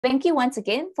Thank you once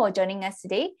again for joining us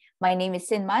today. My name is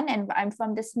Sinman and I'm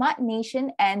from the Smart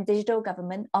Nation and Digital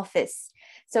Government Office.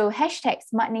 So hashtag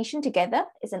Smart Nation Together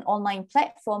is an online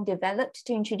platform developed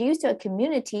to introduce your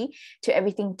community to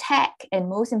everything tech and,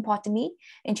 most importantly,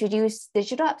 introduce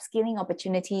digital upskilling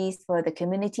opportunities for the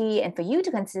community and for you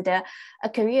to consider a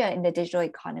career in the digital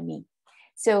economy.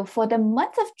 So for the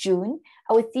month of June,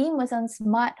 our theme was on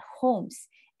smart homes,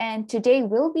 and today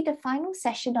will be the final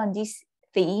session on this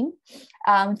theme.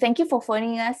 Thank you for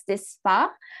following us this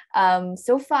far.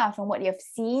 So far, from what you have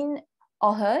seen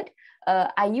or heard,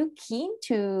 are you keen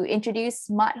to introduce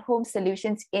smart home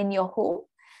solutions in your home,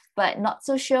 but not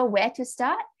so sure where to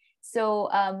start? So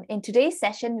in today's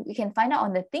session, we can find out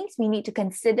on the things we need to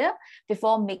consider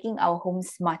before making our home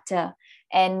smarter.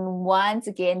 And once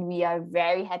again, we are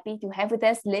very happy to have with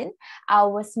us Lynn,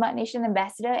 our Smart Nation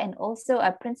Ambassador and also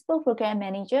a Principal Program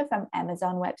Manager from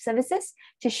Amazon Web Services,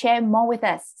 to share more with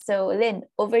us. So Lynn,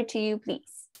 over to you,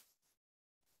 please.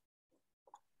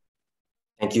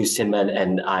 Thank you, Sinman,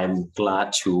 and I'm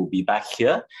glad to be back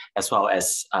here, as well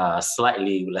as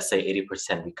slightly, let's say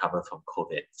 80% recover from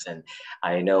COVID. And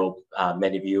I know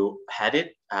many of you had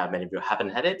it, many of you haven't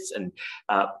had it, and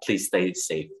please stay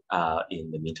safe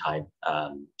in the meantime.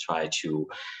 Try to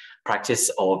practice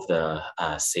all of the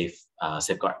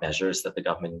safeguard measures that the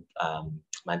government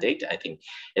mandate. I think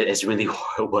it's really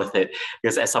worth it,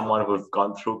 because as someone who's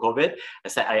gone through COVID,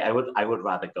 I would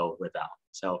rather go without.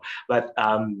 So, but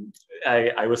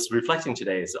I was reflecting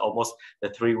today. It's almost the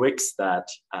 3 weeks that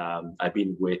I've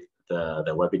been with the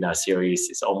webinar series.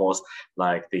 It's almost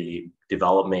like the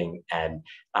developing and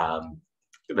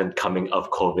then coming of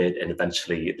COVID, and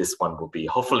eventually this one will be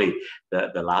hopefully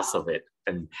the last of it.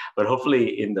 But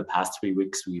hopefully in the past 3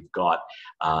 weeks we've got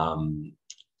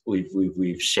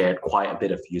we've shared quite a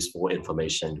bit of useful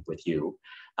information with you.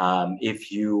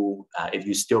 If you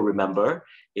still remember,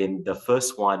 in the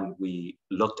first one we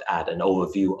looked at an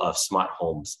overview of smart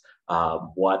homes,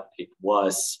 what it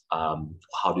was,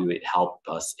 how do it help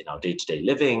us in our day-to-day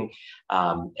living,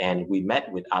 and we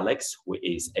met with Alex, who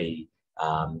is a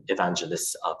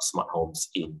evangelist of smart homes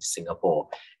in Singapore.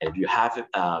 And if you have,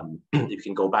 you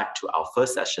can go back to our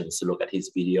first sessions to look at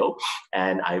his video.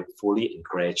 And I fully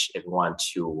encourage everyone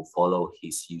to follow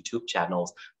his YouTube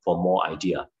channels for more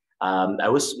idea. I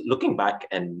was looking back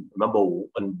and remember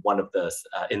on one of the,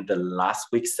 in the last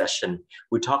week's session,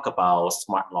 we talked about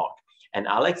smart lock. And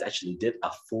Alex actually did a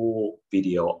full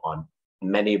video on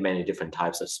many different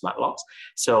types of smart locks.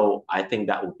 So I think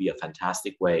that would be a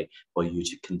fantastic way for you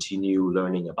to continue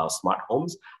learning about smart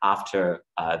homes after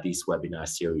this webinar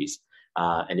series.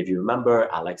 And if you remember,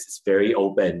 Alex is very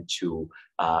open to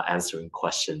answering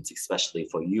questions, especially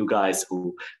for you guys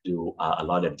who do a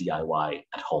lot of DIY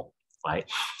at home, right?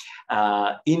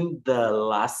 In the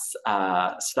last,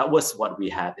 so that was what we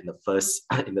had in the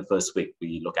first week.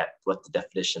 We look at what the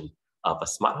definition of a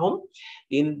smart home.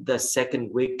 In the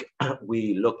second week,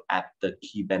 we look at the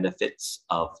key benefits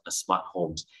of a smart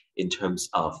homes in terms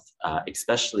of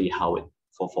especially how it,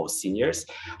 for seniors,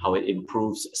 how it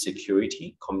improves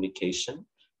security, communication,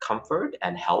 comfort,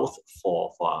 and health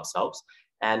for ourselves,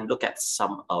 and look at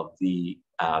some of the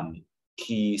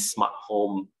key smart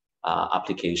home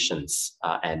applications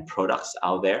and products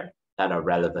out there that are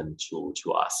relevant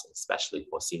to us, especially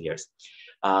for seniors.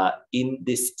 In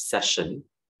this session,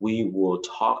 we will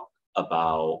talk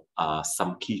about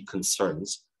some key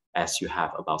concerns as you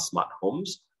have about smart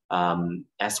homes,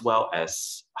 as well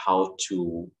as how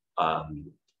to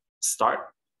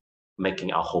start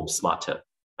making our home smarter,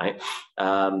 right?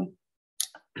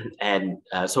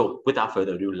 So without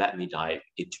further ado, let me dive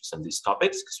into some of these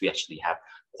topics, because we actually have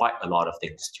quite a lot of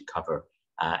things to cover.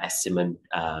 As Simon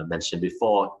mentioned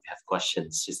before, if you have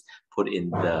questions, just put in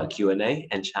the Q&A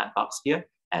and chat box here,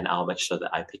 and I'll make sure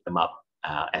that I pick them up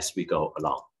as we go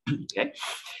along. Okay,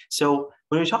 so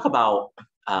when we talk about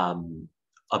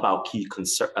key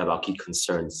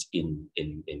concerns in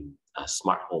a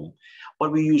smart home,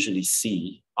 what we usually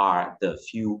see are the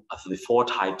 4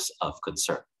 types of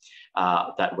concern.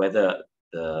 That whether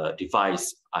the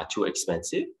device are too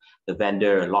expensive, the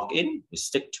vendor lock-in, we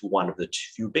stick to one of the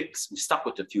few bigs. We stuck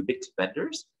with the few big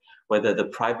vendors. Whether the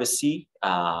privacy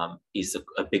is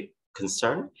a big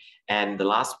concern, and the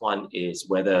last one is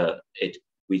whether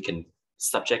we can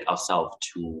subject ourselves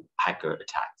to hacker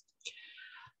attacks.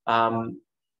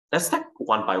 Let's take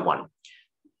one by one.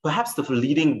 Perhaps the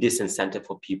leading disincentive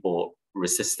for people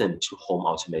resistant to home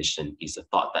automation is the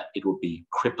thought that it will be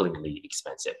cripplingly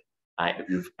expensive. If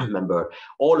you remember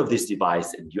all of these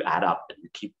devices and you add up and you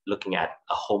keep looking at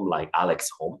a home like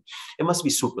Alex's home, it must be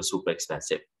super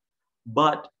expensive.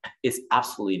 But it's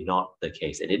absolutely not the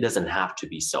case, and it doesn't have to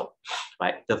be so,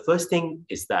 right? The first thing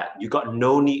is that you got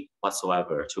no need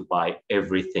whatsoever to buy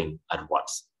everything at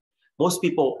once. Most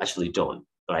people actually don't,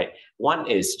 right? One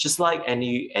is just like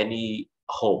any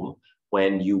home,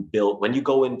 when you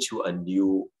go into a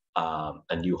new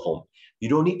home, you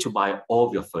don't need to buy all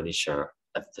of your furniture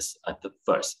at the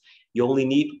first. You only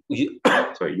need you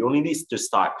only need to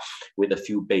start with a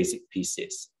few basic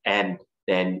pieces, and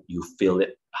then you fill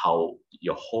it how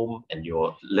your home and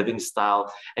your living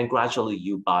style, and gradually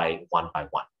you buy one by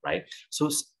one, right? So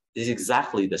it's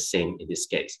exactly the same in this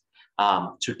case.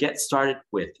 To get started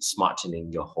with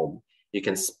smartening your home, you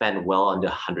can spend well under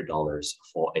 $100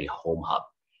 for a home hub.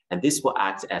 And this will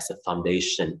act as a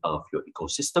foundation of your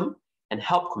ecosystem and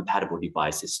help compatible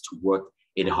devices to work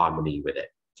in harmony with it.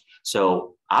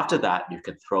 So after that, you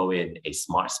can throw in a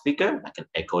smart speaker, like an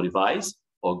Echo device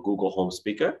or Google Home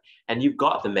speaker, and you've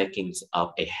got the makings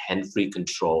of a hand-free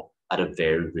control at a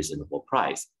very reasonable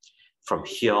price. From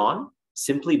here on,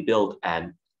 simply build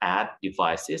and add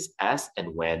devices as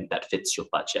and when that fits your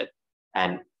budget.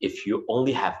 And if you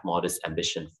only have modest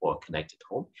ambition for a connected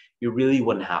home, you really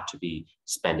wouldn't have to be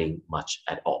spending much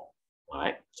at all,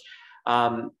 right?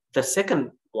 The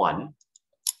second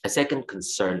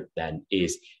concern then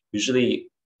is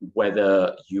usually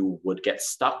whether you would get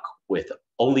stuck with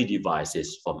only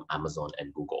devices from Amazon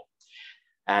and Google.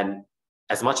 And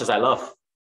as much as I love,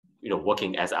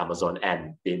 working as Amazon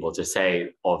and being able to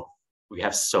say, oh, we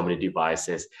have so many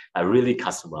devices, a really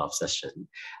customer obsession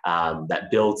that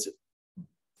builds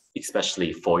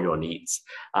especially for your needs.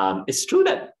 It's true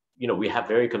that we have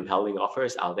very compelling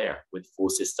offers out there with full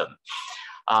system,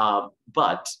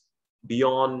 but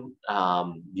beyond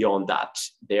that,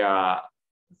 there are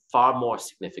far more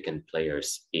significant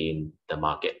players in the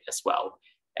market as well,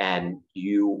 and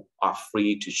you are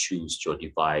free to choose your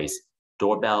device,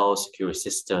 doorbell, security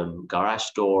system, garage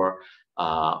door,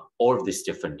 all of these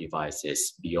different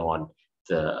devices beyond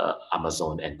the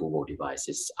Amazon and Google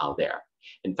devices out there.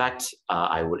 In fact,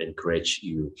 I would encourage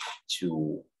you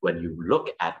to, when you look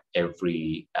at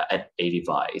at a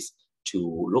device,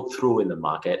 to look through in the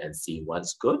market and see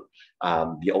what's good.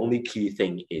 The only key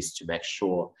thing is to make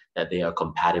sure that they are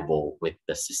compatible with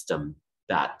the system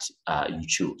that you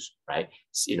choose, right?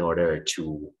 In order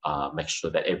to make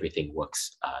sure that everything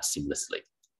works seamlessly.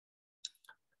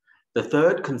 The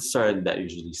third concern that you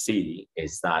usually see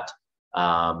is that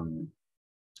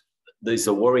there's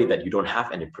a worry that you don't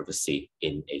have any privacy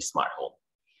in a smart home.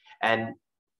 And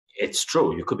it's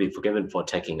true, you could be forgiven for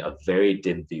taking a very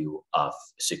dim view of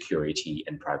security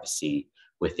and privacy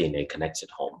within a connected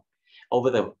home.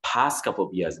 Over the past couple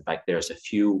of years, in fact, there's a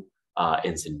few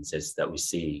incidences that we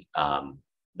see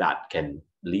that can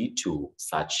lead to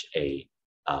such a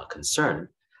concern,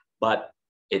 but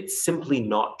it's simply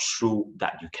not true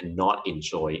that you cannot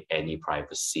enjoy any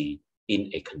privacy in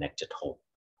a connected home.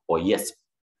 Or yes,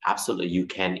 absolutely, you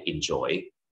can enjoy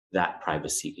that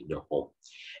privacy in your home.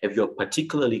 If you're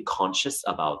particularly conscious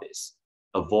about this,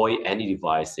 avoid any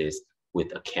devices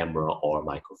with a camera or a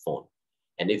microphone.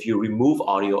 And if you remove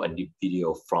audio and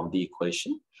video from the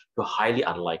equation, you're highly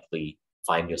unlikely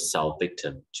find yourself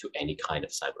victim to any kind of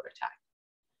cyber attack.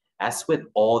 As with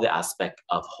all the aspects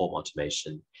of home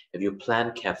automation, if you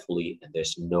plan carefully, and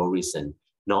there's no reason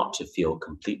not to feel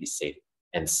completely safe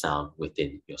and sound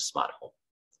within your smart home.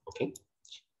 Okay.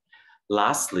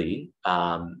 Lastly,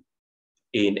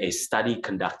 in a study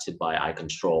conducted by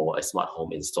iControl, a smart home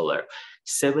installer,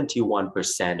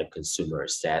 71% of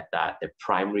consumers said that their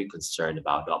primary concern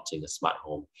about adopting a smart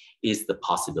home is the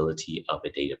possibility of a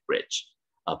data breach,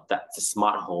 that the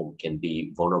smart home can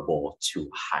be vulnerable to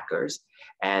hackers,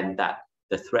 and that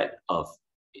the threat of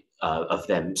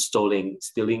them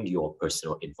stealing your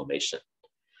personal information.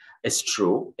 It's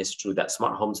true that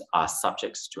smart homes are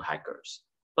subject to hackers,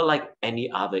 but like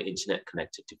any other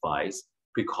internet-connected device,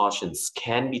 precautions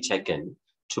can be taken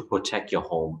to protect your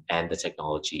home and the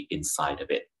technology inside of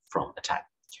it from attack,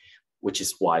 which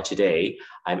is why today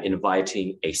I'm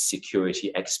inviting a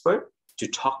security expert to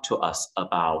talk to us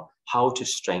about how to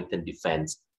strengthen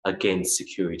defense against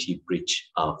security breach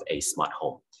of a smart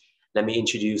home. Let me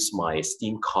introduce my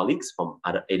esteemed colleagues from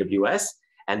AWS,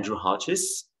 Andrew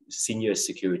Hodges, Senior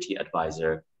Security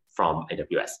Advisor from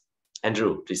AWS.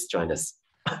 Andrew, please join us.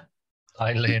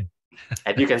 Hi, Lynn.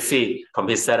 And you can see from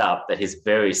his setup that he's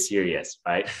very serious,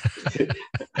 right?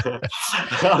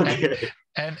 Okay.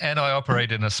 And I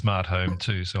operate in a smart home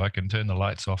too, so I can turn the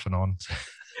lights off and on.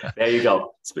 There you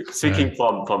go. Speaking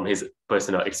from his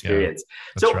personal experience.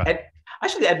 Yeah, so, right.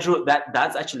 Actually, Andrew,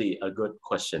 that's actually a good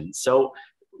question. So,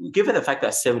 given the fact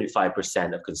that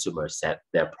 75% of consumers said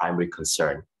their primary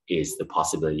concern is the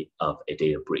possibility of a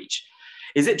data breach.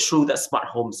 Is it true that smart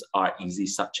homes are easy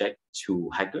subject to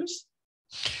hackers?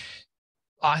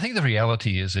 I think the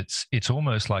reality is it's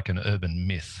almost like an urban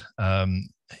myth.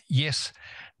 Yes,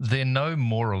 they're no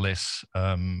more or less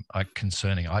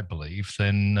concerning, I believe,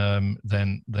 than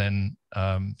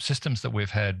systems that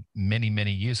we've had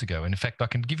many years ago. And in fact, I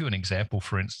can give you an example.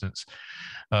 For instance,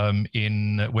 I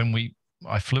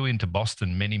flew into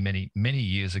Boston many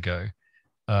years ago.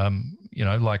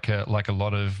 Like a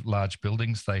lot of large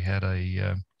buildings, they had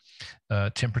a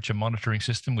temperature monitoring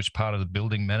system, which part of the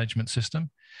building management system.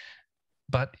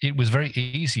 But it was very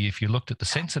easy, if you looked at the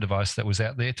sensor device that was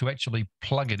out there, to actually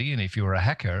plug it in if you were a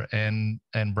hacker and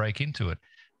break into it.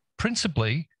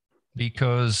 Principally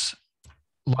because,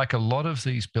 like a lot of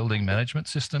these building management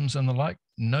systems and the like,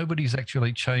 nobody's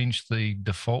actually changed the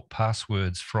default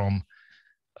passwords from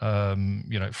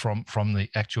the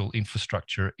actual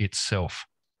infrastructure itself.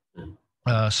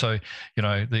 So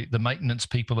the maintenance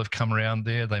people have come around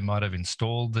there. They might have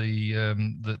installed the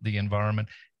environment.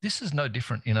 This is no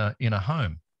different in a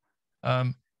home.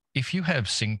 If you have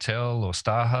Singtel or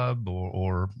StarHub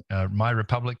or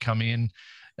MyRepublic come in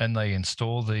and they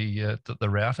install the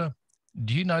router,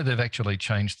 do you know they've actually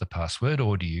changed the password,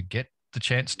 or do you get the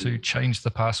chance to change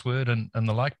the password and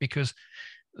the like? Because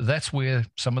that's where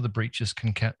some of the breaches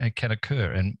can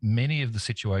occur, and many of the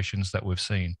situations that we've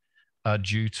seen are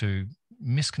due to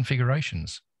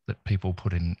misconfigurations that people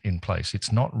put in place.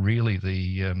 It's not really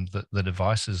the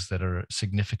devices that are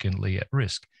significantly at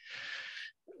risk.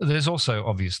 There's also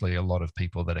obviously a lot of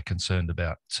people that are concerned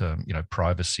about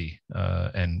privacy,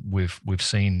 and we've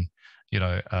seen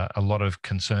a lot of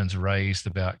concerns raised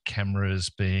about cameras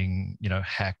being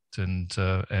hacked and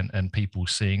people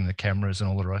seeing the cameras and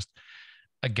all the rest.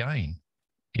 Again,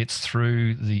 it's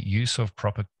through the use of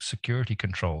proper security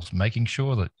controls, making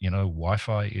sure that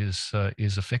Wi-Fi is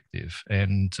effective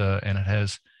and it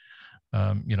has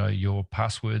your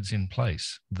passwords in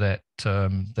place, that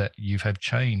you have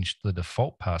changed the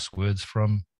default passwords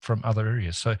from other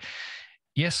areas. So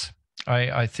yes,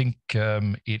 I think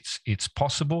it's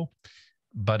possible,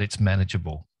 but it's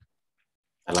manageable.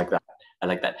 I like that.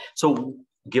 So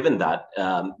given that,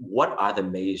 what are the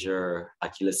major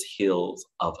Achilles heels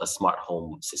of a smart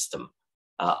home system?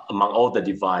 Among all the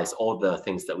device, all the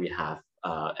things that we have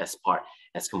to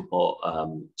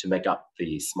make up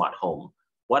the smart home,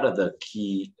 what are the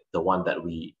one that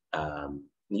we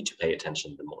need to pay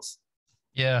attention the most?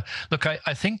 Yeah, look,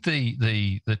 I think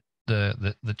the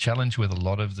challenge with a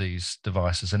lot of these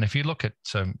devices, and if you look at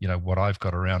what I've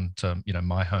got around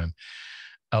my home,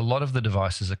 a lot of the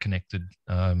devices are connected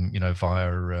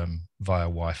via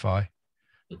Wi-Fi.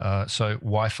 So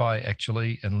Wi-Fi,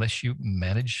 actually, unless you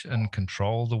manage and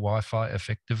control the Wi-Fi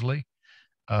effectively,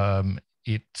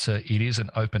 it is an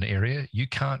open area. You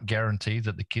can't guarantee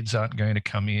that the kids aren't going to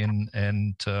come in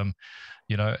and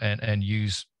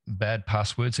use bad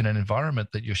passwords in an environment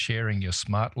that you're sharing your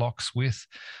smart locks with,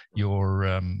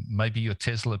 your maybe your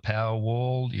Tesla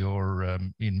Powerwall, your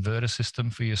inverter system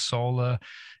for your solar,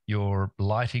 your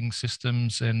lighting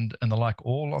systems and the like,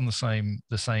 all on the same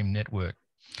network.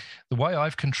 The way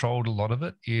I've controlled a lot of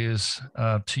it is,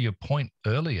 to your point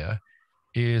earlier,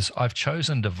 is I've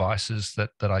chosen devices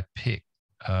that I pick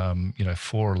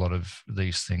for a lot of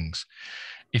these things.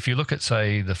 If you look at,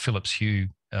 say, the Philips Hue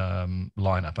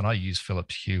lineup, and I use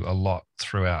Philips Hue a lot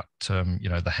throughout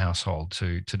the household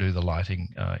to do the lighting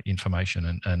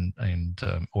information and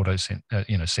auto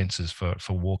sensors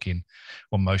for walk-in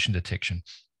or motion detection,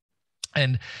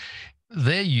 and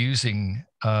they're using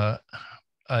a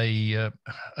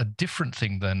different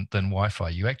thing than Wi-Fi.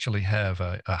 You actually have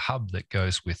a hub that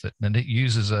goes with it, and it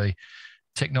uses a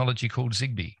technology called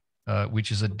Zigbee,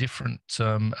 which is a different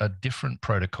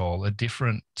protocol, a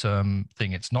different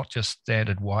thing. It's not just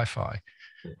standard Wi-Fi,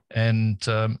 and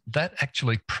that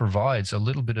actually provides a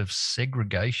little bit of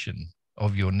segregation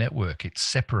of your network. It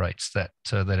separates that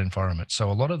environment. So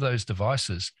a lot of those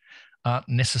devices aren't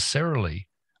necessarily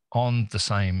on the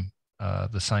same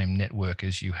network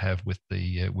as you have with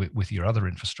with your other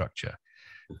infrastructure.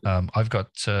 I've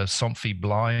got Somfy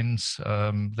blinds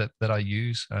that I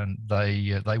use, and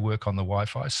they work on the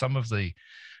Wi-Fi. Some of the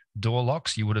door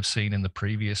locks you would have seen in the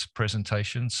previous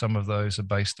presentation, some of those are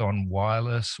based on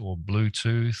wireless or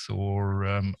Bluetooth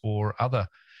or other,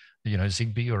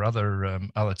 Zigbee or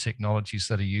other technologies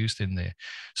that are used in there.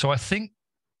 So I think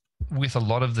with a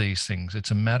lot of these things,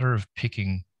 it's a matter of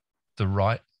picking the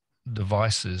right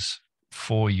devices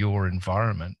for your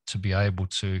environment to be able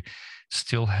to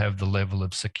still have the level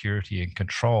of security and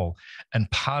control. And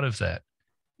part of that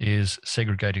is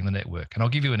segregating the network. And I'll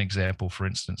give you an example. For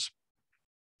instance,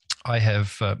 I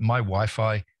have my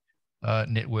Wi-Fi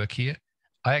network here.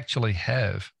 I actually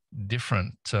have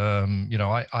different,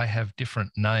 I have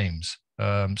different names.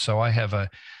 So I have a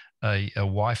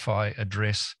Wi-Fi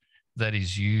address that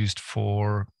is used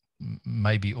for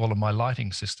maybe all of my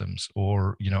lighting systems,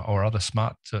 or or other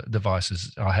smart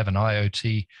devices. I have an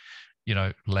IoT,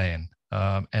 LAN.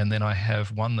 And then I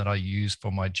have one that I use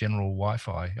for my general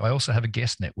Wi-Fi. I also have a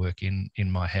guest network in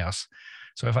my house.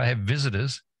 So if I have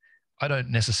visitors, I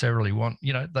don't necessarily want,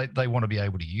 they want to be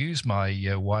able to use my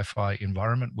Wi-Fi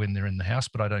environment when they're in the house,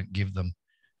 but I don't give them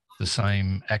the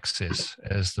same access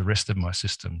as the rest of my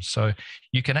systems. So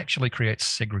you can actually create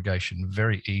segregation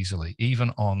very easily,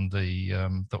 even on the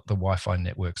Wi-Fi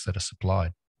networks that are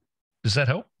supplied. Does that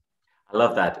help? I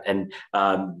love that. And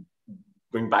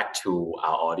bring back to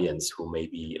our audience who may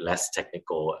be less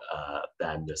technical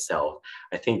than yourself.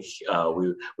 I think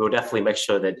we'll definitely make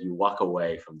sure that you walk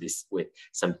away from this with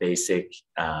some basic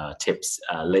tips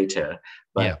later.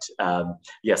 But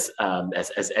yes,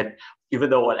 as Ed, even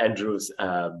though what Andrew's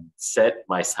said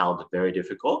might sound very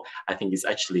difficult, I think it's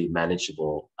actually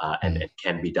manageable and it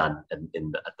can be done at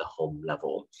the home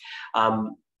level.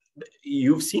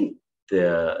 You've seen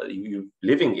you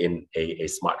living in a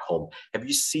smart home. Have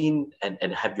you seen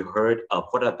and have you heard of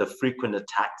what are the frequent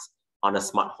attacks on a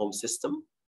smart home system?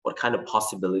 What kind of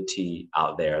possibility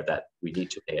out there that we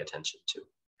need to pay attention to?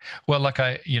 Well, like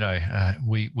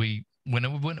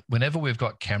whenever we've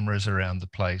got cameras around the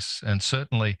place, and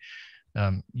certainly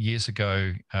years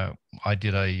ago, I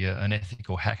did an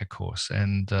ethical hacker course,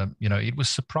 and it was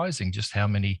surprising just how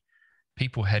many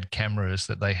people had cameras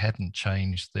that they hadn't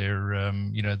changed their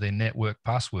their network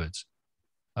passwords.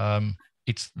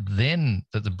 It's then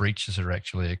that the breaches are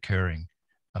actually occurring.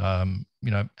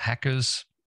 Hackers,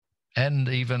 and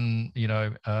even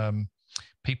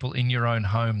people in your own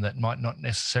home that might not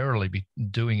necessarily be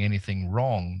doing anything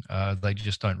wrong. They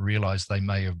just don't realize they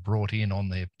may have brought in on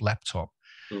their laptop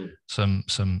some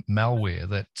malware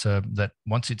that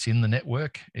once it's in the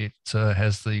network, it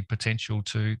has the potential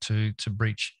to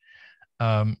breach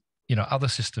other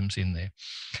systems in there.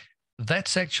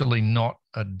 That's actually not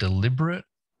a deliberate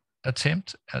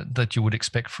attempt that you would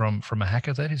expect from a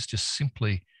hacker. That is just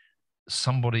simply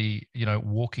somebody,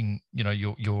 walking,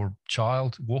 your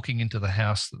child walking into the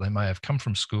house that they may have come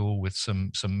from school with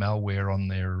some malware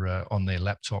on their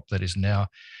laptop that is now,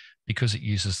 because it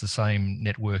uses the same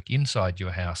network inside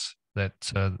your house,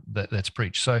 that's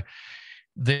breached. So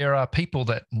there are people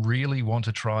that really want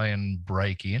to try and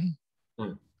break in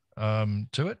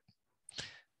to it.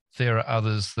 There are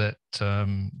others that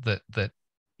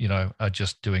are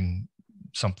just doing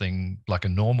something like a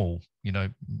normal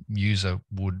user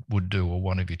would do, or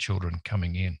one of your children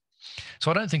coming in. So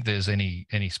I don't think there's any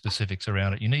specifics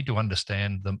around it. You need to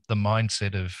understand the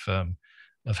mindset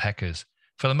of hackers.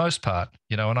 For the most part,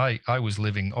 and I was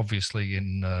living obviously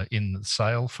in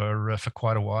Sale for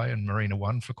quite a while, and Marina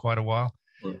One for quite a while.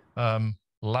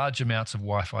 Large amounts of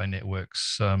Wi-Fi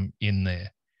networks in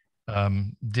there.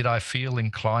 Did I feel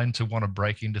inclined to want to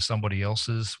break into somebody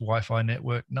else's Wi-Fi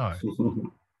network? No.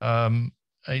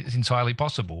 It's entirely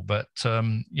possible. But,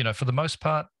 for the most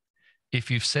part,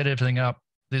 if you've set everything up,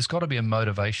 there's got to be a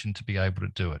motivation to be able to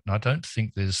do it. And I don't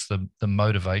think there's the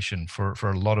motivation for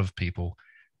a lot of people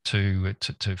to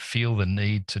feel the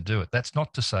need to do it. That's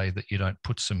not to say that you don't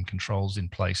put some controls in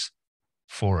place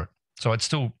for it. So I'd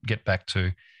still get back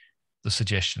to the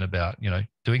suggestion about,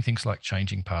 doing things like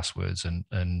changing passwords and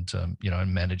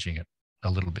managing it a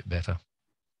little bit better.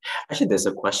 Actually, there's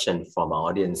a question from our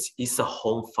audience. Is a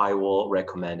home firewall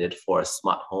recommended for a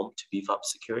smart home to beef up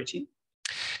security?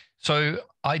 So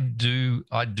I do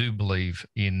believe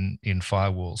in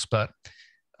firewalls, but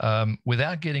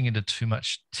without getting into too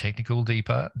much technical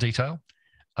detail,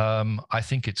 I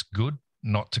think it's good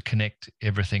not to connect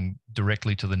everything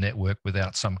directly to the network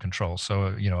without some control.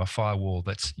 So, a firewall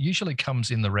that's usually comes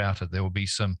in the router, there will be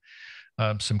some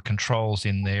controls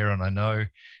in there. And I know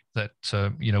that,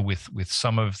 with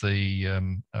some of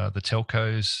the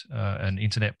telcos and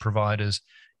internet providers,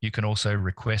 you can also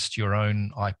request your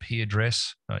own IP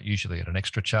address, usually at an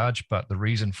extra charge. But the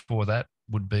reason for that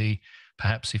would be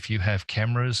perhaps if you have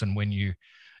cameras and when you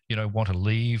want to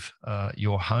leave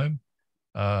your home,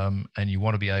 and you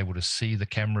want to be able to see the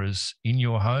cameras in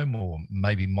your home, or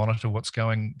maybe monitor what's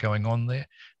going on there,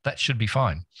 that should be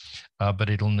fine. But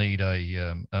it'll need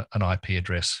an IP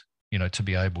address, to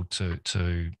be able to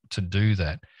do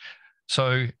that.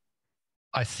 So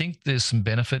I think there's some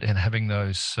benefit in having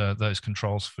those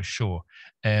controls for sure.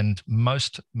 And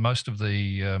most of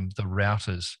the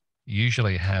routers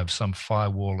usually have some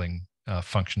firewalling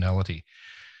functionality.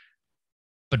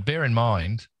 But bear in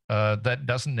mind, that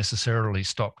doesn't necessarily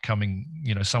stop coming,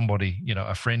 somebody,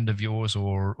 a friend of yours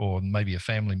or maybe a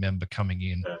family member coming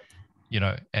in,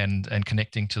 and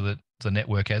connecting to the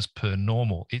network as per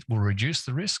normal. It will reduce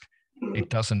the risk. It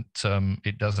doesn't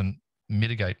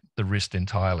mitigate the risk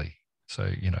entirely. So,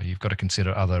 you've got to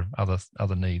consider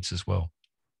other needs as well.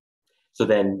 So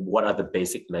then what are the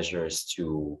basic measures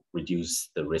to reduce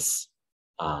the risk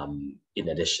in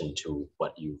addition to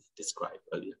what you've described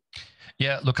earlier?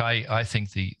 Yeah, look, I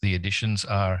think the additions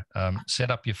are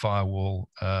set up your firewall,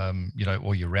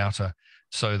 or your router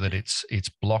so that it's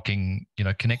blocking,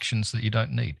 connections that you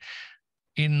don't need.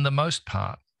 In the most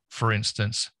part, for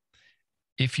instance,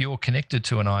 if you're connected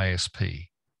to an ISP,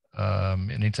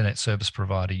 an internet service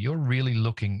provider, you're really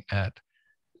looking at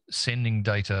sending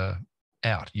data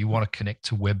out. You want to connect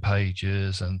to web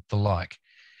pages and the like.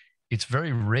 It's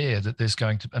very rare that there's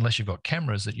going to, unless you've got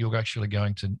cameras, that you're actually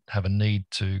going to have a need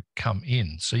to come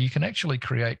in. So you can actually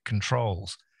create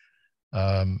controls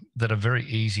that are very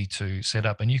easy to set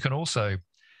up. And you can also,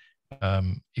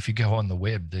 if you go on the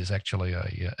web, there's actually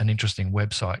an interesting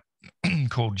website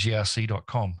called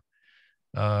grc.com,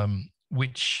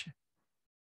 which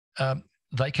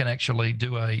they can actually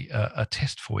do a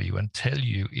test for you and tell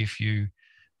you if you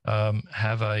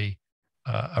have a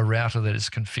router that is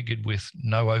configured with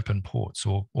no open ports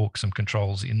or some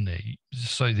controls in there,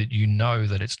 so that you know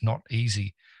that it's not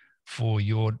easy for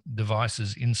your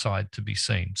devices inside to be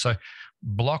seen. So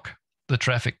block the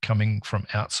traffic coming from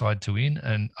outside to in,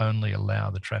 and only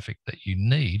allow the traffic that you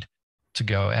need to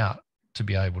go out to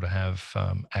be able to have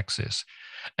access.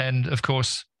 And of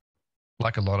course,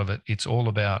 like a lot of it, it's all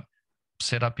about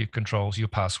set up your controls, your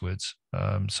passwords,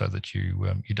 so that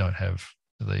you don't have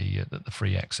the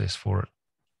free access for it.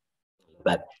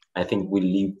 But I think we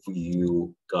leave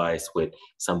you guys with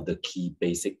some of the key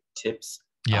basic tips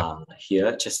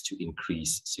here, just to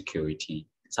increase security,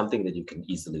 something that you can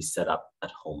easily set up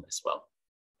at home as well.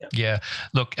 Yeah,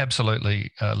 look,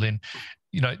 absolutely, Lynn.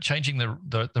 Changing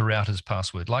the router's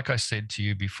password. Like I said to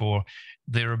you before,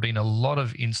 there have been a lot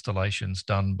of installations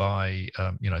done by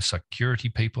security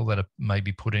people that have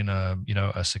maybe put in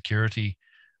a security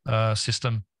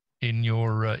system in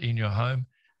your home.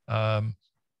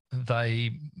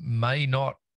 They may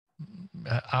not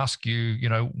ask you,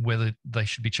 whether they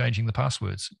should be changing the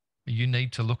passwords. You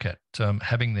need to look at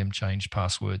having them change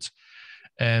passwords,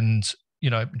 and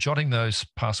jotting those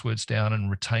passwords down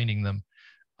and retaining them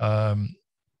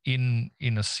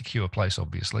in a secure place.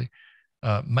 Obviously,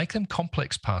 make them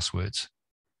complex passwords.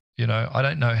 I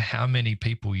don't know how many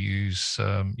people use.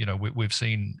 We've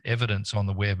seen evidence on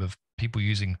the web of people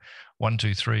using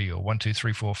 123 or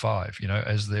 12345,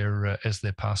 as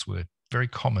their password. Very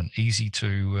common, easy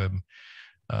to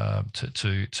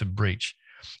breach.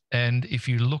 And if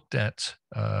you looked at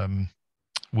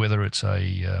whether it's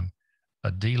a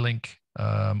D-Link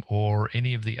or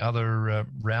any of the other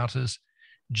routers,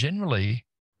 generally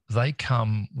they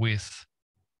come with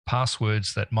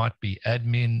passwords that might be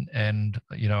admin and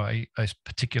a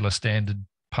particular standard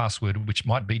password, which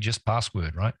might be just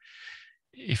password, right?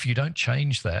 If you don't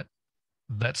change that,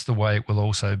 that's the way it will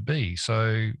also be.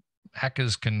 So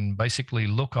hackers can basically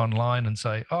look online and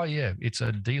say, oh yeah, it's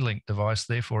a D-Link device,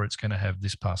 therefore it's going to have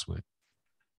this password,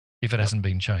 if it hasn't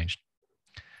been changed.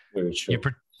 Very true. You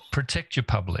protect your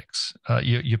publics,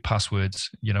 your passwords,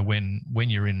 when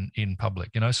you're in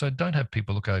public, so don't have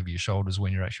people look over your shoulders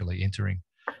when you're actually entering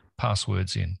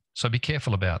passwords in. So be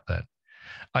careful about that.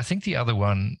 I think the other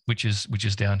one, which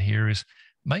is down here, is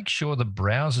make sure the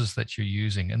browsers that you're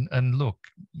using, and look,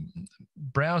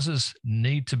 browsers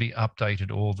need to be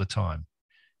updated all the time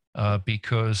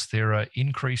because there are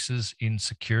increases in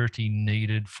security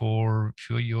needed for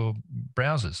your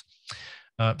browsers.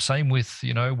 Same with,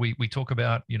 we talk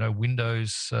about,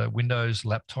 Windows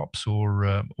laptops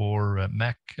or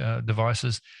Mac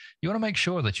devices. You want to make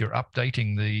sure that you're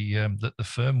updating the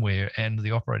firmware and the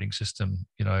operating system,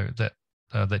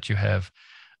 that you have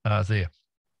there.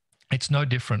 It's no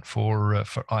different for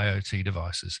IoT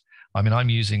devices. I mean, I'm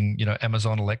using,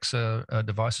 Amazon Alexa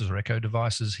devices or Echo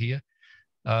devices here.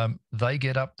 They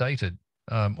get updated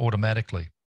automatically.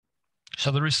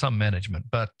 So there is some management,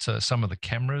 but some of the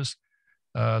cameras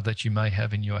that you may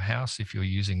have in your house, if you're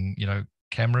using,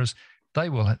 cameras, they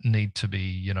will need to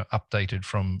be, updated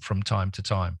from time to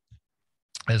time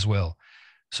as well.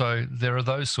 So there are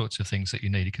those sorts of things that you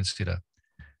need to consider.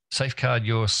 Safeguard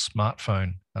your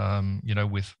smartphone,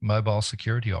 with mobile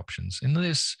security options. And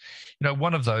there's,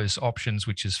 one of those options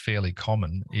which is fairly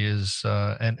common is,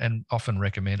 and often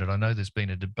recommended. I know there's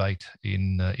been a debate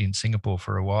in Singapore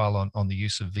for a while on the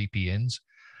use of VPNs.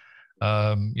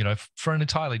 for an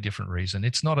entirely different reason.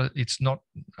 The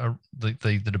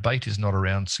debate is not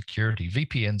around security.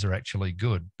 VPNs are actually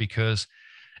good because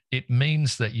it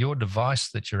means that your device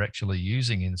that you're actually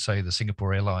using in, say, the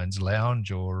Singapore Airlines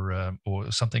lounge or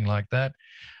something like that,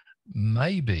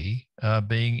 may be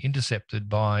being intercepted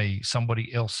by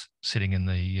somebody else sitting in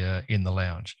the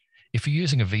lounge. If you're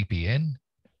using a VPN,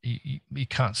 you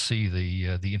can't see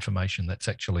the information that's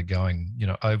actually going,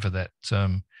 over that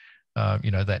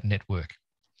that network.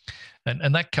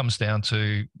 And that comes down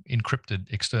to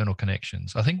encrypted external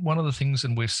connections. I think one of the things,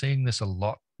 and we're seeing this a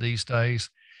lot these days,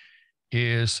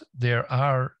 is there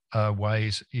are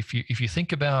ways. If you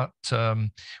think about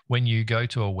when you go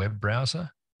to a web browser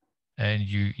and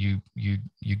you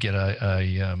get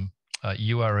a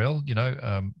URL,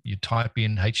 you type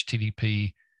in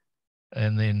HTTP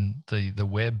and then the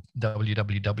web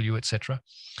www, etc.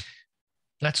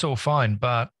 That's all fine,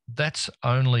 but that's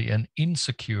only an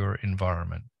insecure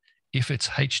environment. If it's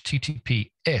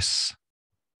HTTPS,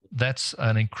 that's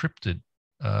an encrypted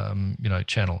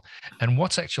channel. And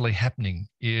what's actually happening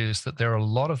is that there are a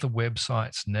lot of the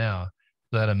websites now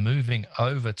that are moving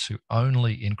over to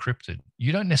only encrypted.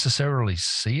 You don't necessarily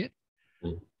see it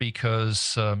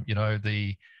because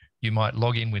you might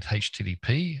log in with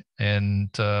HTTP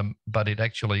but it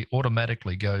actually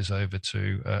automatically goes over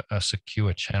to a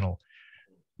secure channel.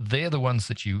 They're the ones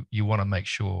that you want to make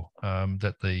sure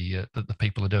that the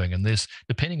people are doing. And there's,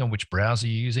 depending on which browser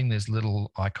you're using, there's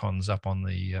little icons up on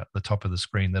the top of the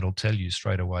screen that'll tell you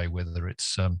straight away whether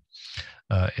it's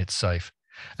safe.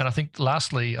 And I think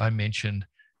lastly, I mentioned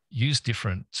use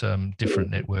different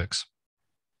networks.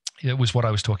 It was what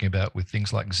I was talking about with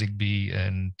things like Zigbee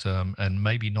and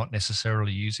maybe not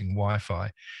necessarily using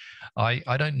Wi-Fi.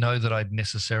 I don't know that I'd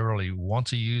necessarily want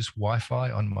to use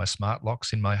Wi-Fi on my smart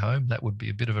locks in my home. That would be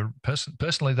a bit of a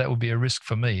personally, that would be a risk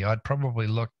for me. I'd probably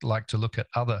like to look at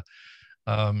other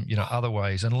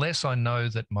ways, unless I know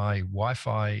that my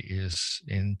Wi-Fi is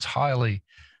entirely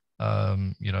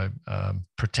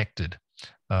protected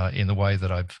in the way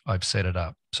that I've set it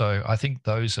up. So I think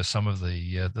those are some of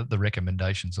the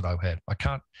recommendations that I've had. I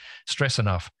can't stress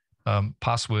enough.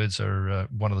 Passwords are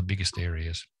one of the biggest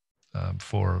areas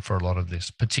for a lot of this,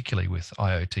 particularly with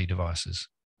IoT devices,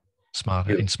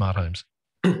 in smart homes.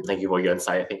 Thank you for your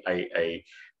insight. I think I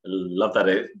love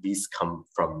that these come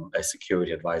from a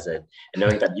security advisor, and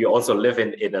knowing that you also live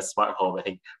in a smart home, I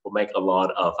think will make a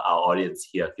lot of our audience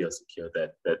here feel secure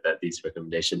that these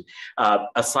recommendations.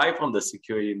 Aside from the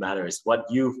security matters,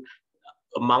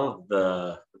 among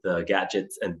the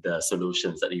gadgets and the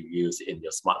solutions that you use in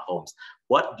your smart homes,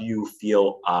 what do you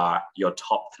feel are your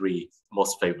top 3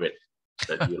 most favorite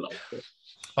that you like?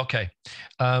 Okay.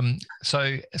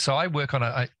 So I work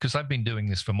on because I've been doing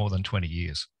this for more than 20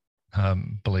 years.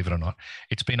 Believe it or not,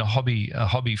 it's been a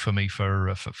hobby for me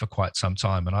for quite some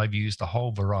time, and I've used a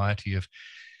whole variety of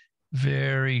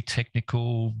very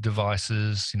technical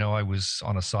devices. I was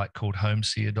on a site called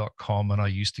homeseer.com, and I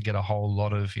used to get a whole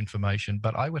lot of information,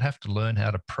 but I would have to learn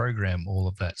how to program all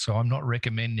of that. So I'm not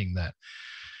recommending that.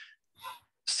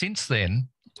 Since then,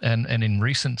 and in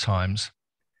recent times,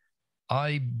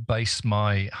 I base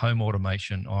my home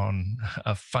automation on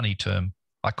a funny term.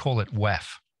 I call it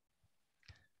WAF.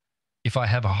 If I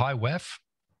have a high WAF,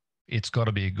 it's got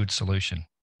to be a good solution.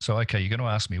 So, okay, you're going to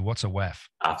ask me, what's a WAF?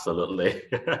 Absolutely.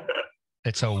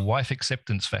 It's a wife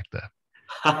acceptance factor.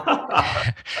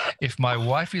 If my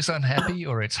wife is unhappy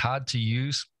or it's hard to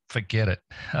use, forget it.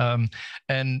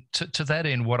 And to that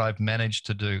end, what I've managed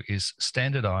to do is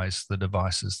standardize the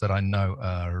devices that I know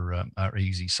are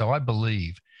easy. So I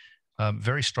believe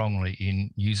very strongly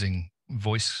in using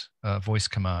voice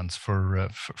commands for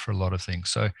a lot of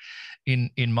things. So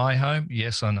in my home,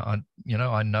 yes, I know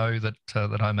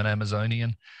that I'm an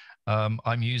Amazonian.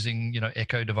 I'm using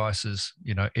Echo devices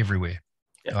everywhere.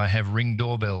 Yeah. I have Ring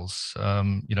doorbells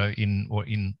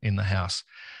in the house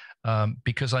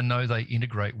because I know they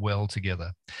integrate well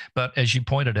together. But as you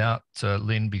pointed out,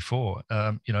 Lynn, before,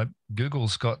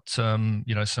 Google's got some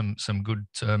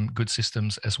good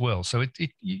systems as well. So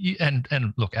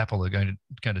and look, Apple are going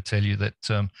to tell you that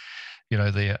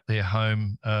their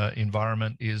home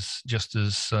environment is just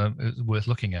as worth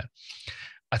looking at.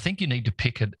 I think you need to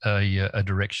pick a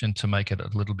direction to make it a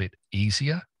little bit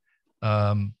easier.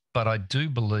 But I do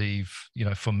believe,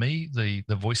 for me,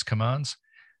 the voice commands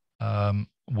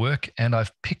work, and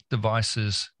I've picked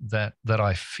devices that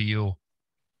I feel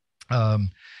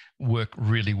work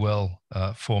really well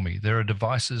for me. There are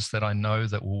devices that I know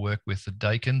that will work with the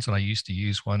Daikin, and I used to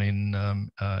use one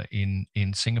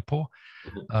in Singapore,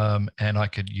 and I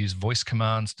could use voice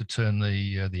commands to turn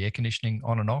the air conditioning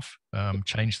on and off,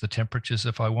 change the temperatures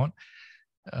if I want.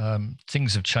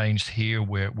 things have changed here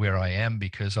where I am,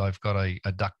 because I've got a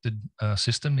ducted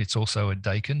system. It's also a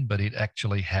Daikin, but it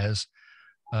actually has,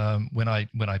 when I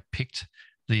picked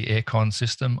the aircon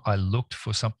system, I looked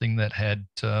for something that had,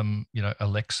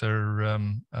 Alexa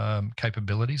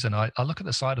capabilities, and I look at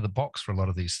the side of the box for a lot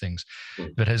of these things.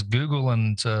 If it has Google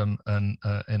and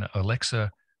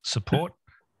Alexa support,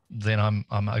 then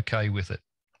I'm okay with it.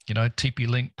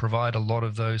 TP-Link provide a lot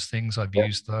of those things. I've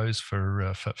used those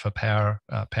for power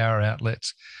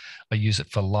outlets. I use it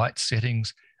for light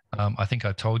settings. I think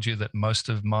I told you that most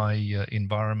of my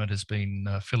environment has been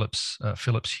Philips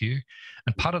Hue,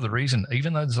 and part of the reason,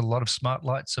 even though there's a lot of smart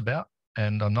lights about,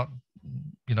 and I'm not,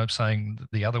 saying that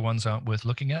the other ones aren't worth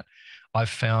looking at, I've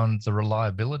found the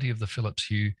reliability of the Philips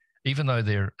Hue, even though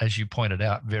they're, as you pointed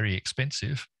out, very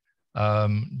expensive,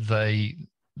 they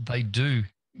do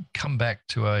come back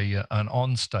to an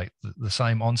on state, the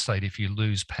same on state if you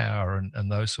lose power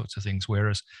and those sorts of things.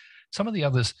 Whereas some of the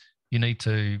others, you need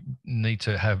to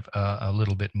have a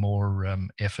little bit more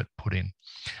effort put in.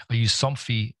 I use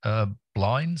Somfy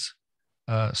blinds,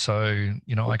 so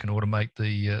I can automate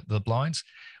the blinds.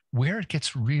 Where it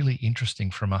gets really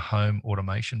interesting from a home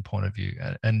automation point of view,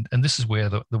 and this is where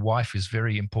the wife is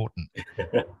very important.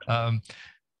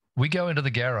 We go into the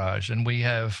garage and we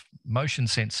have motion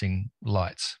sensing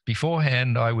lights.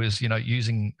 Beforehand, I was,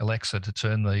 using Alexa to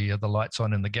turn the lights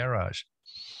on in the garage.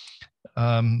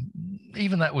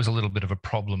 Even that was a little bit of a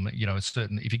problem.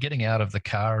 Certain, if you're getting out of the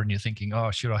car and you're thinking, oh,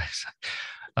 should I?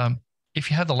 If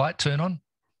you have the light turn on,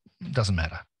 it doesn't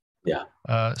matter. Yeah.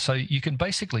 So you can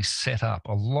basically set up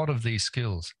a lot of these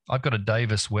skills. I've got a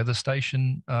Davis weather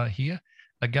station here.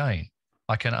 Again,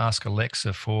 I can ask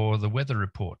Alexa for the weather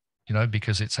report,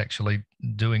 because it's actually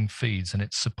doing feeds and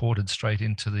it's supported straight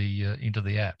into the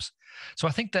apps. So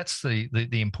I think that's the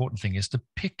important thing, is to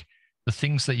pick the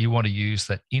things that you want to use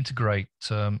that integrate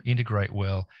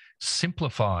well,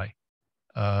 simplify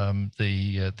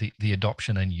the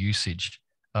adoption and usage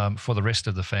for the rest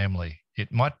of the family.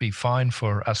 It might be fine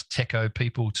for us techo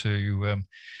people to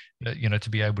to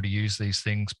be able to use these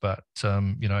things, but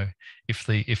if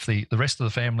the rest of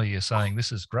the family is saying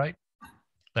this is great,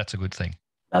 that's a good thing.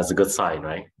 That's a good sign,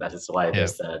 right? That is why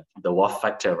there's the wow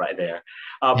factor right there.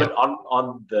 But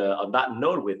on that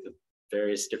note, with the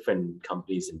various different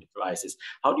companies and devices,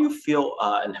 how do you feel?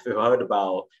 And have you heard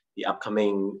about the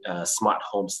upcoming smart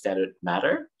home standard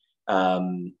matter?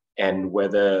 And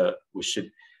whether we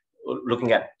should,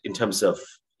 looking at in terms of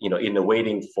in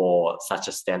waiting for such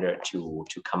a standard to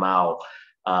come out,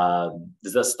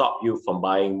 does that stop you from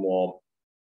buying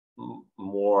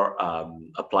more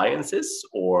appliances,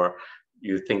 or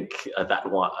you think that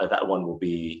one will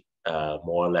be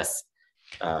more or less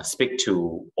speak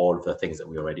to all of the things that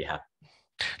we already have?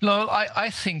 No, I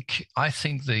think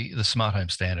the smart home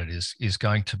standard is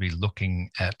going to be looking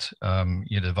at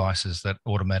devices that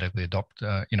automatically adopt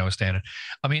a standard.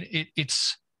 I mean,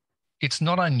 it's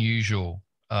not unusual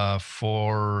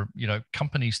for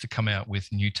companies to come out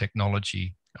with new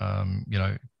technology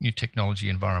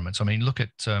environments. I mean, look at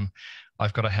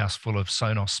I've got a house full of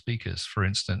Sonos speakers, for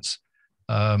instance.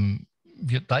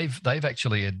 They've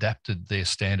actually adapted their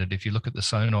standard. If you look at the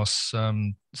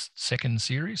Sonos second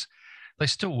series, they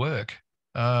still work.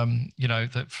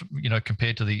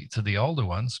 Compared to the older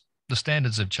ones, the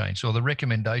standards have changed, or the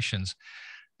recommendations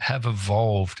have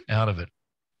evolved out of it.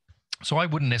 So I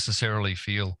wouldn't necessarily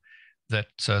feel that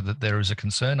there is a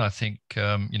concern. I think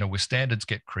where standards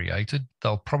get created,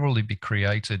 they'll probably be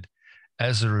created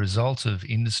as a result of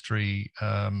industry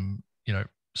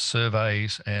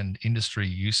surveys and industry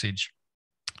usage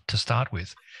to start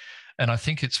with. And I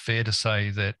think it's fair to say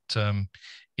that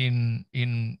in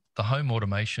the home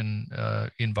automation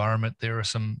environment, there are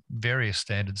some various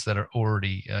standards that are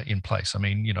already in place. I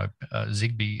mean,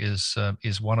 Zigbee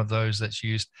is one of those that's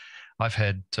used. I've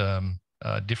had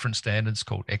different standards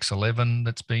called X11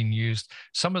 that's been used.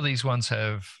 Some of these ones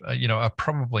have, are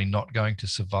probably not going to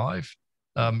survive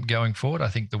going forward. I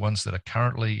think the ones that are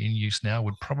currently in use now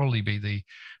would probably be the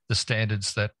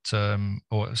standards that,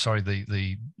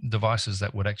 the devices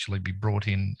that would actually be brought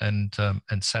in and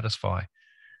satisfy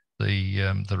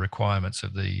the requirements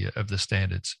of the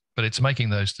standards. But it's making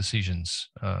those decisions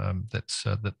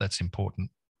that's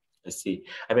important. I see.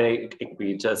 I mean, I think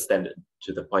we just stand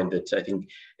to the point that I think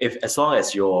as long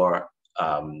as your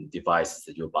devices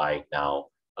that you're buying now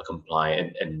are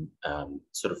compliant and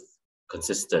sort of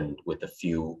consistent with a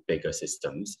few bigger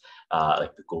systems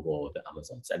like the Google, the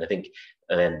Amazons, and I think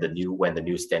then when the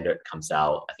new standard comes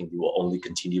out, I think you will only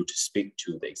continue to speak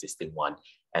to the existing one,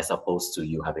 as opposed to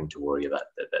you having to worry about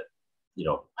that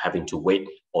having to wait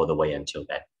all the way until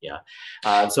then.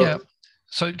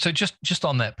 So just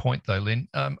on that point though, Lynn,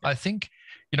 I think,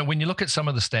 you know, when you look at some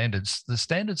of the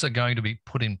standards are going to be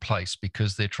put in place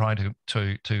because they're trying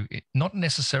to not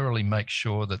necessarily make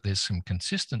sure that there's some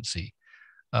consistency,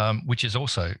 which is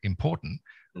also important,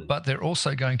 but they're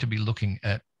also going to be looking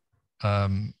at,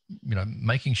 you know,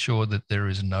 making sure that there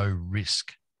is no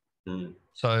risk.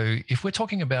 So if we're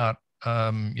talking about,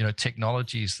 you know,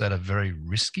 technologies that are very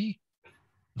risky,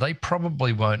 they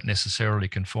probably won't necessarily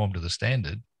conform to the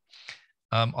standard.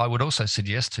 I would also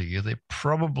suggest to you they're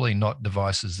probably not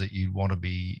devices that you want to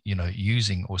be, you know,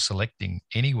 using or selecting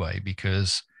anyway,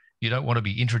 because you don't want to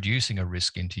be introducing a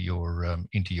risk into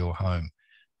your home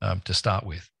to start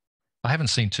with. I haven't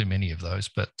seen too many of those,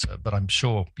 but I'm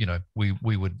sure, you know,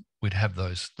 we'd have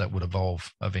those that would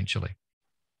evolve eventually.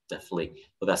 Definitely.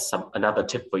 Well, that's another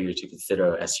tip for you to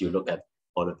consider as you look at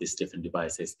all of these different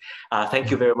devices. Thank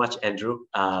you very much, Andrew.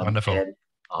 Wonderful. And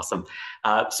awesome.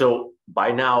 So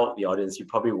by now, the audience, you're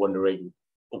probably wondering,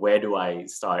 where do I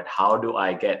start? How do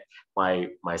I get my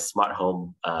smart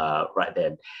home right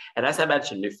then? And as I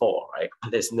mentioned before, right,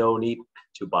 there's no need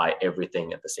to buy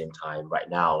everything at the same time right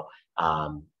now.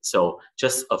 So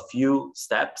just a few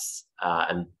steps,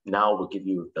 and now we'll give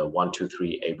you the 1, 2,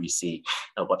 3 ABC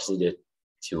of what's needed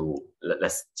to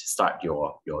let's start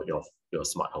your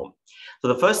smart home. So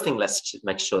the first thing, let's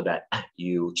make sure that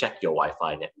you check your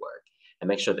Wi-Fi network and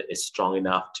make sure that it's strong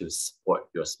enough to support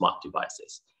your smart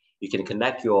devices. You can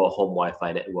connect your home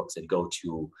Wi-Fi networks and go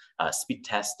to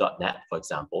speedtest.net, for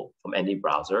example, from any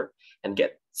browser, and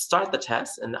start the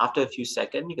test. And after a few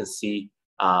seconds, you can see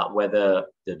whether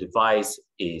the device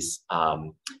is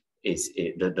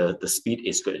the speed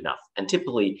is good enough. And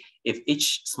typically, if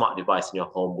each smart device in your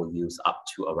home will use up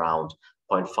to around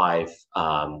 0.5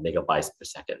 megabytes per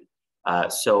second.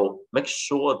 So make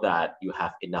sure that you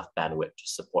have enough bandwidth to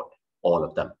support all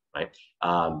of them, right?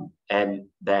 And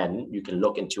then you can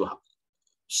look into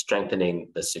strengthening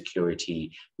the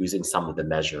security using some of the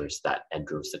measures that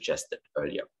Andrew suggested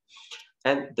earlier.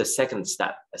 And the second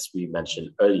step, as we mentioned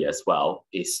earlier as well,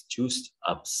 is choose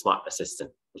a smart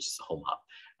assistant, which is a home hub,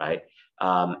 right?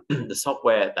 The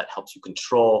software that helps you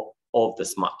control all of the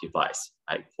smart device,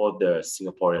 right? For the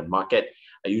Singaporean market,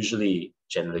 I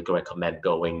generally recommend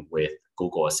going with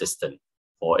Google Assistant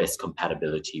for its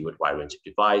compatibility with wide range of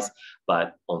device,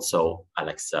 but also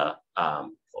Alexa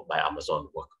by Amazon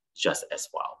work just as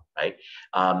well, right?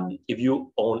 If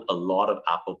you own a lot of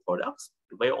Apple products,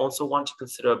 you may also want to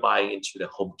consider buying into the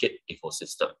HomeKit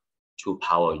ecosystem to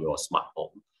power your smart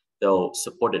home, though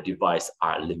supported devices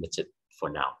are limited for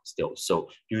now still. So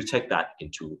you take that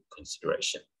into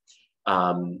consideration.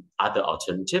 Other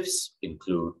alternatives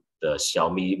include the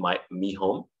Xiaomi Mi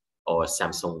Home or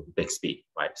Samsung Bixby,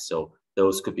 right? So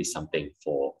those could be something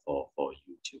for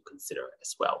you to consider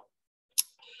as well.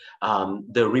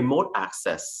 The remote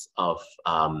access of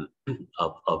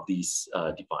these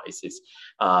devices,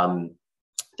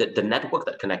 the network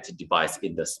that connected device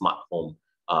in the smart home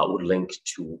would link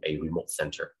to a remote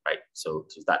center, right? So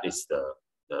that is the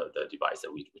device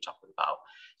that we're talking about.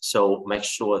 So make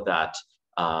sure that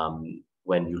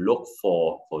when you look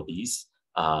for these,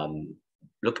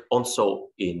 look also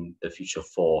in the future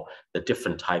for the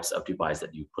different types of device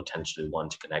that you potentially want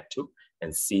to connect to,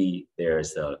 and see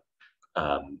there's a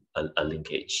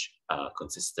linkage,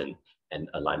 consistent and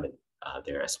alignment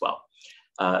there as well.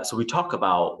 So we talked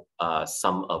about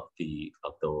some of the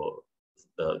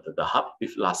hub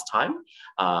last time.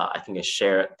 I think I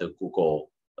shared the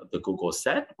Google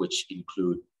set, which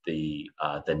include the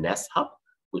Nest Hub,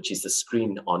 which is the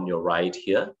screen on your right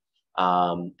here,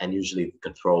 and usually you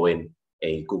can throw in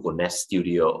a Google Nest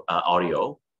Studio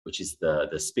audio, which is the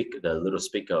little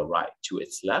speaker right to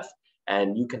its left,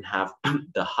 and you can have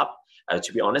the hub.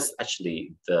 To be honest,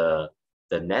 actually, the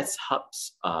Nest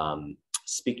Hub's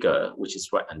speaker, which is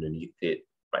right underneath it,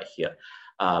 right here,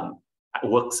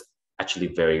 works actually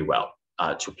very well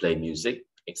to play music.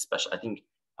 Especially, I think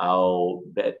our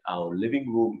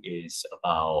living room is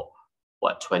about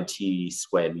 20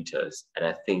 square meters, and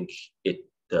I think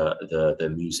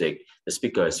the music, the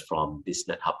speakers from this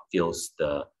Nest Hub fills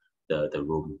the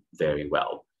room very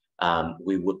well.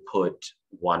 We would put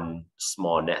one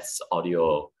small Nest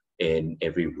audio in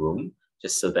every room,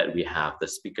 just so that we have the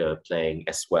speaker playing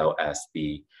as well as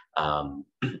the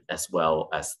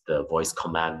voice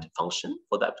command function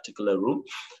for that particular room.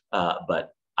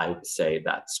 But I would say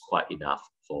that's quite enough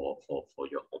for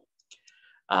your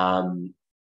home.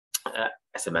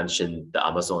 As I mentioned, the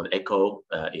Amazon Echo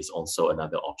is also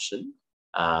another option,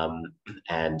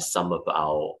 and some of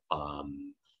our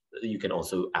you can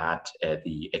also add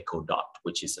the Echo Dot,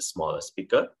 which is a smaller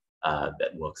speaker,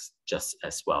 that works just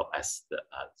as well as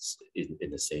in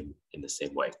the same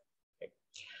way. Okay.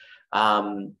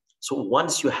 So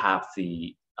once you have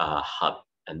the hub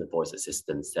and the voice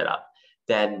assistant set up,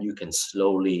 then you can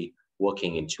slowly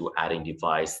working into adding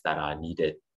devices that are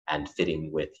needed and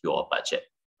fitting with your budget,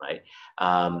 right?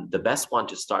 The best one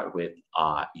to start with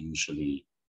are usually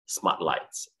smart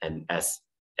lights. And as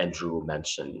Andrew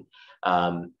mentioned,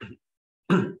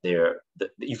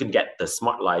 you can get the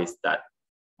smart lights that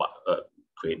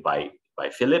created by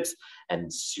Philips,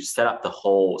 and you set up the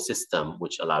whole system,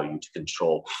 which allow you to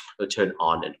control the turn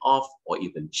on and off, or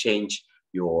even change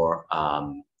your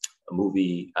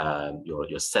movie,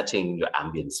 your setting, your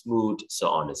ambience mood, so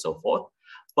on and so forth.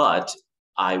 But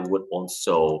I would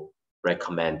also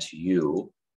recommend to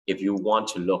you, if you want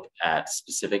to look at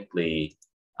specifically,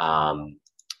 sorry,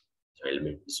 let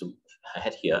me zoom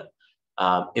ahead here.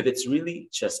 If it's really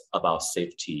just about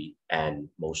safety and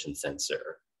motion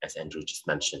sensor, as Andrew just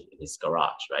mentioned in his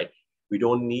garage, right? We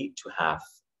don't need to have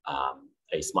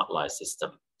a smart light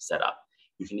system set up.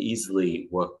 You can easily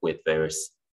work with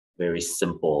very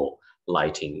simple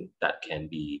lighting that can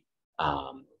be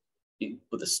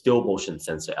with a still motion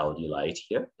sensor LED light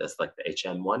here. That's like the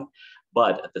HM1,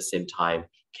 but at the same time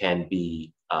can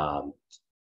be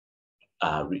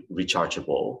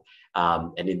rechargeable.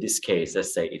 And in this case,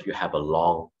 let's say if you have a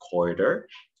long corridor,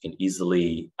 you can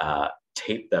easily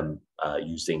tape them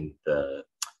using the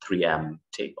 3M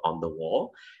tape on the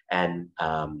wall. And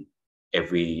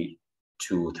every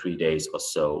 2-3 days or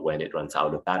so, when it runs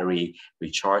out of battery,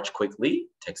 recharge quickly.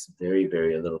 Takes very,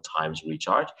 very little time to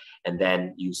recharge, and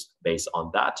then use based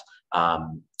on that,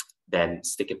 then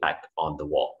stick it back on the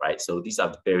wall, right? So these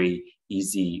are very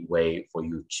easy way for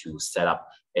you to set up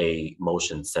a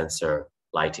motion sensor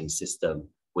lighting system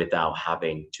without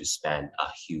having to spend a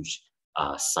huge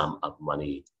sum of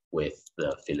money with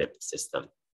the Philips system,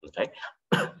 okay?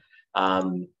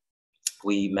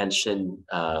 We mentioned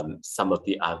some of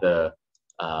the other,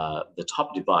 the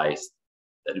top device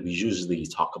that we usually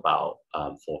talk about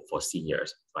for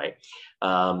seniors, right?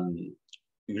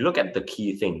 You look at the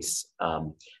key things,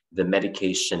 the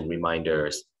medication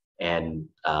reminders and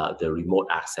the remote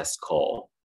access call.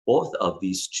 Both of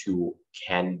these two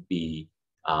can be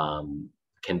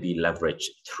leveraged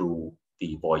through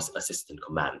the voice assistant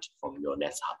command from your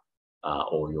Nest Hub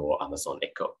or your Amazon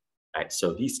Echo, right?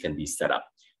 So these can be set up.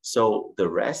 So the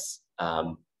rest,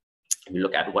 if you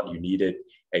look at what you needed,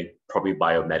 a probably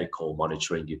biomedical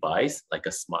monitoring device like a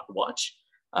smartwatch,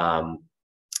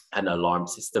 an alarm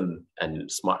system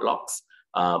and smart locks,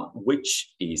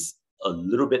 which is a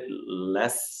little bit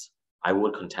less, I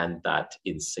would contend that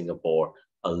in Singapore,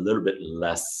 a little bit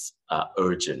less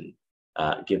urgent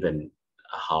given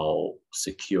how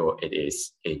secure it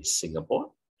is in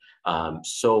Singapore.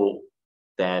 So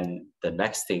then the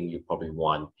next thing you probably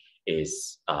want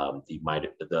is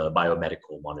the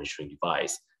biomedical monitoring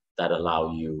device that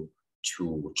allow you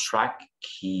to track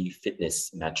key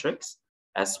fitness metrics,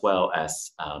 as well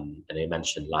as, and I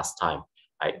mentioned last time,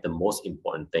 right, the most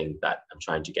important thing that I'm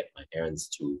trying to get my parents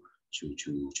to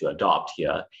adopt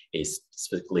here is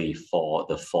specifically for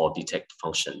the fall detect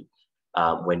function.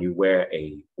 When you wear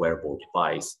a wearable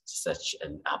device, such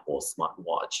an Apple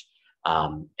smartwatch,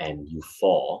 and you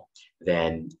fall,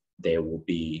 then there will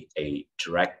be a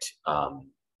direct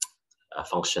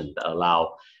function that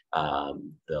allow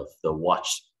the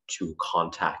watch to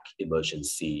contact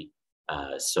emergency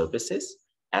services,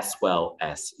 as well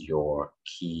as your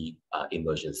key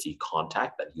emergency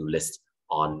contact that you list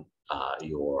on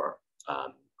your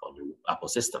Apple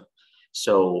system.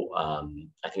 So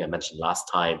I think I mentioned last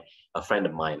time, a friend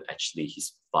of mine, actually,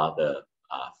 his father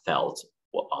fell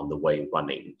on the way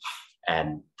running,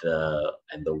 and the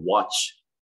watch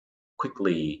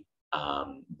quickly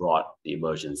brought the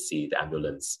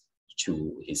ambulance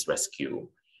to his rescue,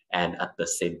 and at the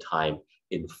same time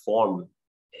informed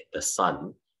the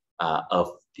son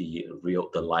of the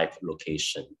live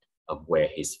location of where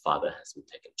his father has been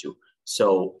taken to.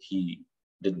 So he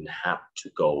didn't have to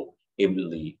go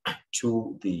immediately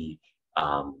to the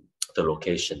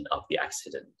location of the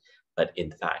accident, but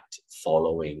in fact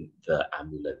following the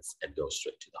ambulance and go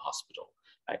straight to the hospital.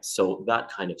 Right? So that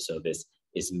kind of service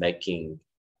is making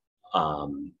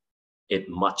it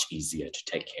much easier to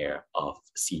take care of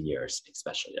seniors,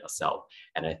 especially ourselves.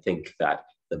 And I think that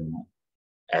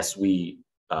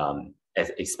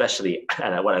especially,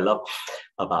 and what I love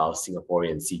about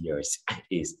Singaporean seniors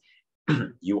is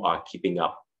you are keeping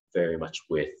up very much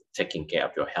with taking care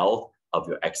of your health, of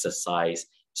your exercise.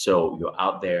 So you're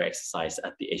out there exercise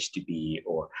at the HDB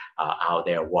or out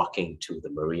there walking to the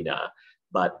marina.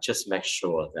 but just make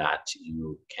sure that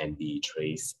you can be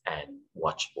traced and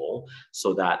watchable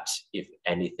so that if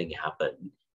anything happens,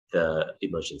 the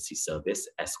emergency service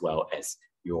as well as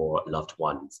your loved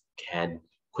ones can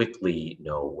quickly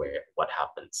know what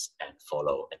happens and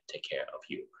follow and take care of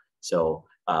you. So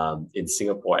in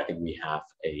Singapore, I think we have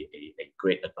a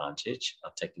great advantage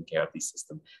of taking care of the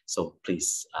system. So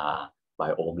please,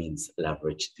 by all means,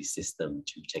 leverage the system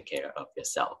to take care of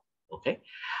yourself. Okay.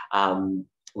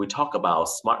 We talk about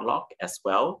smart lock as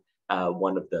well.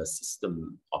 One of the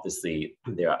system, obviously,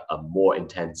 there are a more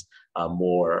intense,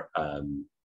 more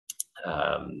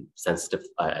sensitive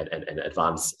and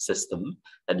advanced system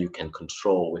that you can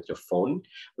control with your phone,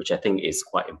 which I think is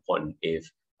quite important if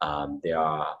there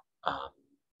are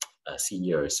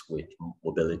seniors with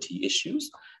mobility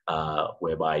issues,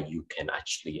 whereby you can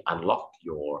actually unlock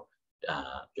your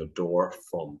door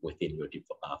from within your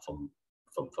from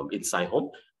inside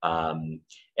home.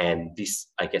 And this,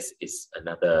 I guess, is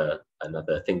another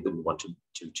thing that we want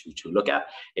to look at,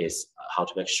 is how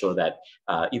to make sure that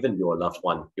even your loved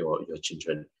one, your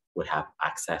children, would have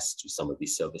access to some of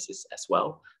these services as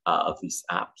well, of these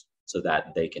apps, so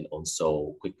that they can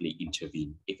also quickly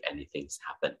intervene if anything's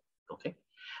happened. Okay.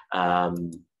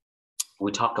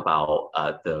 We talk about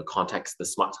the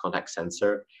smart contact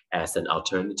sensor as an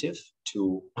alternative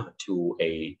to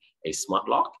a smart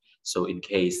lock. So in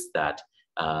case that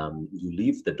you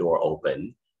leave the door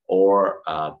open, or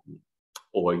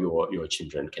your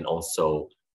children can also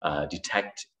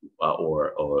detect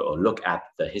or look at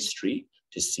the history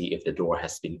to see if the door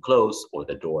has been closed or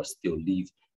the door still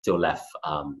left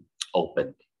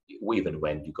open, even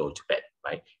when you go to bed,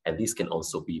 right? And these can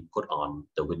also be put on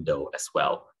the window as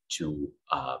well to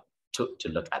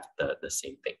look at the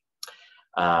same thing.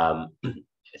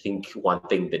 I think one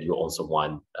thing that you also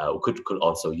want could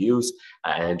also use,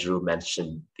 Andrew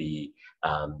mentioned the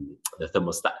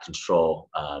thermostat control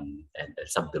and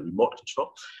some of the remote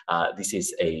control. This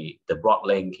is the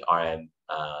Broadlink RM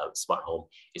smart home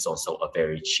is also a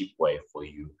very cheap way for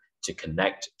you to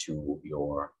connect to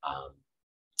your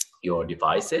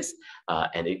devices,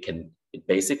 and it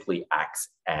basically acts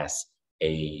as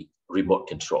a remote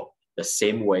control, the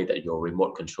same way that your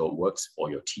remote control works for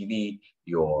your TV,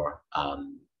 your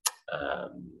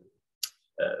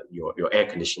air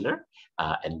conditioner,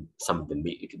 and some of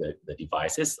the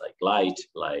devices like light,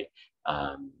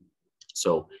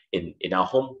 so in our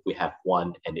home we have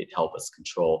one, and it helps us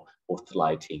control both the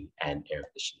lighting and air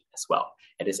conditioning as well.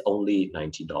 It is only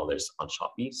 $19 on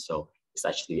Shopee, so it's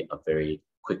actually a very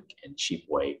quick and cheap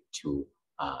way to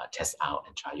test out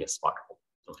and try your smart home.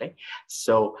 Okay,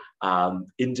 so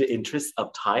in the interest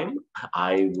of time,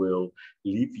 I will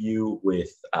leave you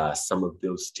with some of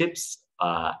those tips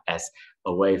as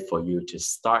a way for you to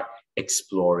start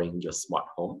exploring your smart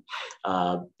home.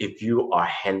 If you are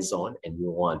hands-on and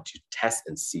you want to test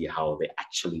and see how they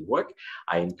actually work,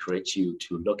 I encourage you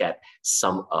to look at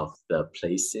some of the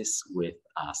places with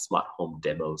smart home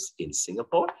demos in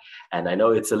Singapore. And I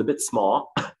know it's a little bit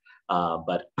small,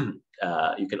 but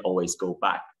you can always go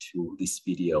back to this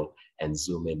video and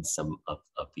zoom in some of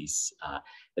these.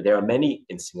 There are many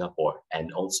in Singapore,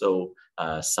 and also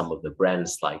some of the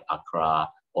brands like Accra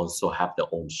also have their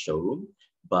own showroom.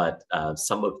 But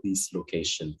some of these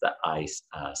locations that I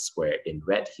square in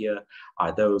red here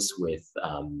are those with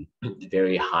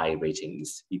very high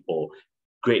ratings. People,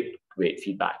 great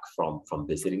feedback from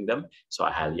visiting them. So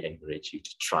I highly encourage you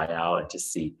to try out and to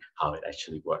see how it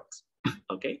actually works.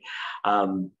 Okay.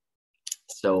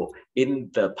 So in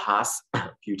the past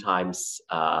few times,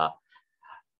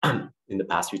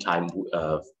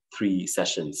 3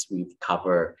 sessions, we've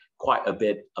covered quite a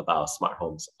bit about smart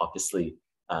homes. Obviously,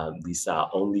 these are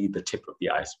only the tip of the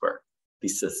iceberg.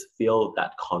 This is a field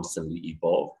that constantly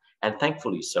evolve, and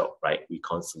thankfully so, right? They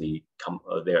constantly come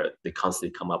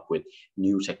up with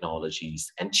new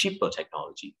technologies and cheaper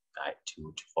technology, right,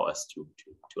 for us to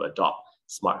adopt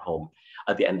smart home.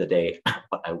 At the end of the day,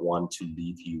 what I want to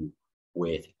leave you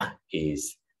with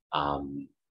is the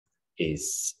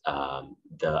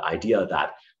idea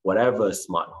that whatever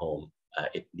smart home,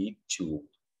 it needs to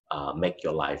make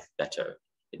your life better.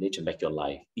 It needs to make your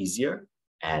life easier,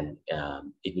 and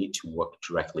it needs to work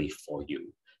directly for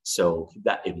you. So keep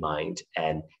that in mind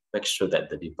and make sure that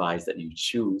the device that you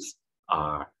choose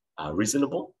are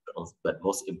reasonable, but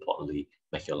most importantly,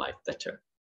 make your life better.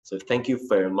 So thank you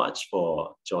very much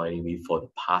for joining me for the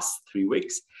past 3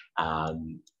 weeks.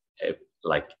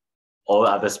 Like all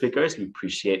other speakers, we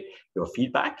appreciate your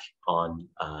feedback on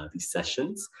these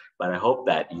sessions, but I hope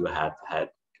that you have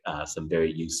had some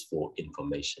very useful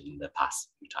information in the past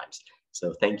few times.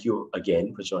 So thank you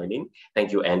again for joining.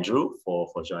 Thank you, Andrew, for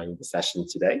joining the session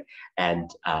today. And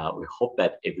we hope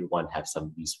that everyone has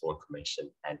some useful information.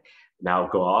 And now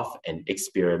go off and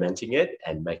experimenting it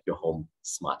and make your home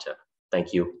smarter.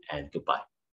 Thank you and goodbye.